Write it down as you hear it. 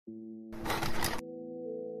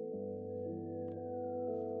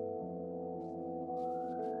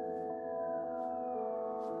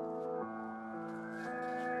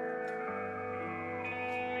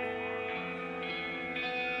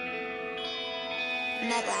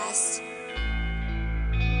Medlast.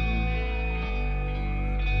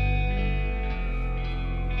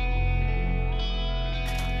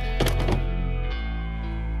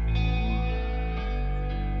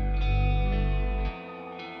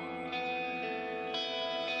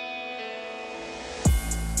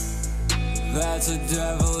 That's a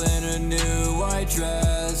devil in a new white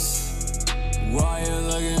dress. Why you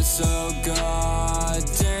looking so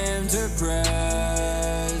goddamn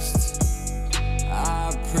depressed?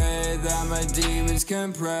 I pray that my demons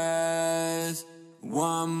compress.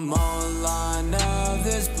 One more line of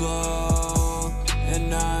this blow,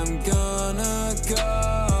 and I'm gonna go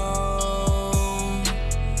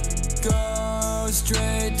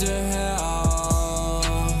straight to hell,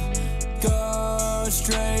 go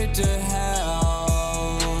straight to hell.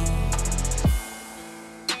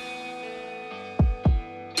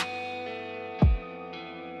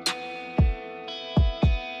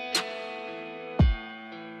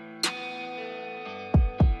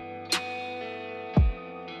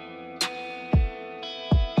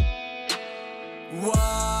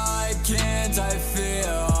 Why can't I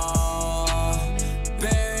feel?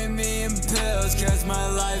 Bury me in pills, cause my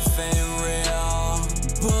life ain't real.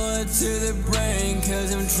 Bullet to the brain,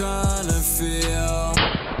 cause I'm trying to feel.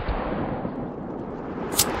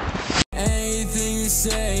 Anything you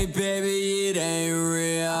say, baby, it ain't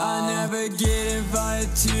real. I never get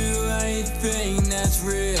invited to anything that's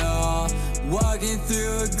real. Walking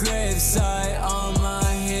through a gravesite on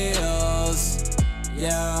my heels.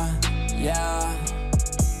 Yeah, yeah.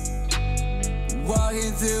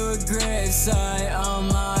 Walking through a gravesite on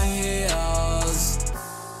my heels.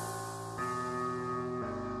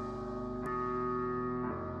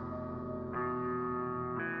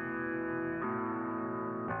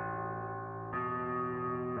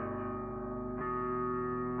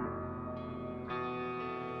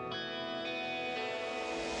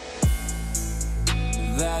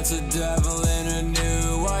 That's a devil in a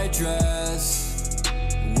new white dress.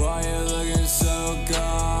 Why you looking so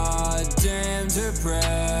goddamn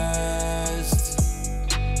depressed?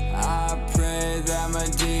 I pray that my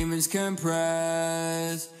demons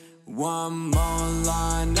compress. One more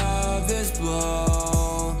line of this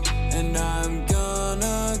blow, and I'm gonna